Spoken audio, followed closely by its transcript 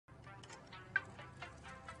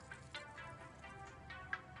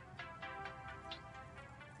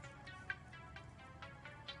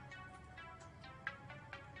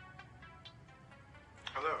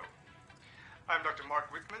I'm Dr. Mark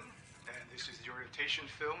Wickman, and this is the orientation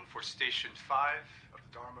film for Station 5 of the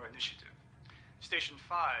Dharma Initiative. Station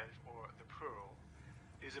 5, or the Pearl,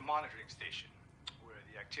 is a monitoring station where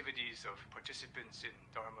the activities of participants in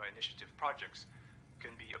Dharma Initiative projects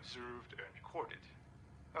can be observed and recorded,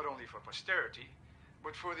 not only for posterity,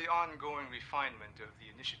 but for the ongoing refinement of the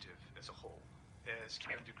initiative as a whole. As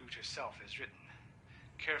Karen DeGroot herself has written,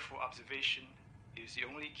 careful observation is the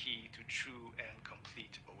only key to true and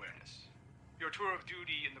complete awareness. Your tour of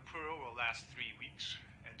duty in the Pearl will last 3 weeks,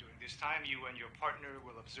 and during this time you and your partner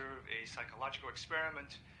will observe a psychological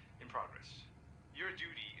experiment in progress. Your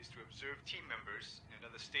duty is to observe team members in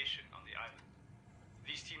another station on the island.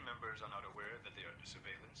 These team members are not aware that they are under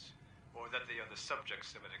surveillance, or that they are the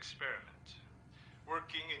subjects of an experiment.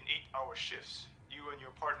 Working in 8-hour shifts, you and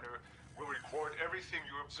your partner will record everything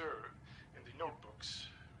you observe in the notebooks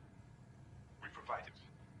we provided.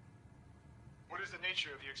 What is the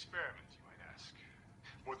nature of the experiment, you might ask?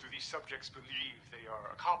 What do these subjects believe they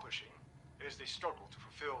are accomplishing as they struggle to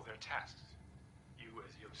fulfill their tasks? You,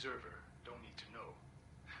 as the observer, don't need to know.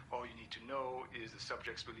 All you need to know is the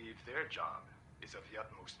subjects believe their job is of the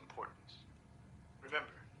utmost importance.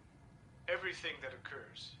 Remember, everything that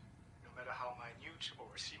occurs, no matter how minute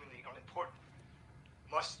or seemingly unimportant,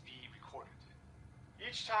 must be recorded.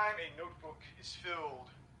 Each time a notebook is filled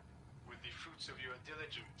with the fruits of your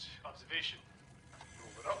diligent observation,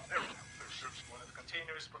 roll it up. There we go. There's one of the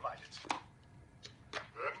containers provided.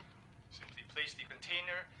 Then, simply place the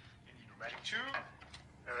container in the pneumatic tube,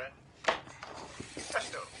 and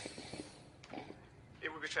presto. It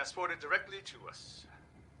will be transported directly to us.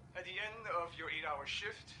 At the end of your 8-hour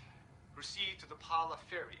shift, proceed to the Pala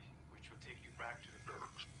ferry, which will take you back to the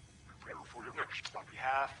barracks. Prepare for your next. On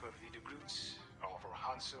behalf of the DeGroots, Oliver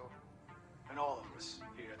Hansel, and all of us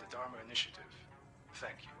here at the Dharma Initiative,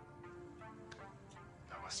 thank you.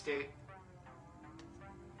 Namaste,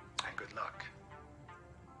 and good luck.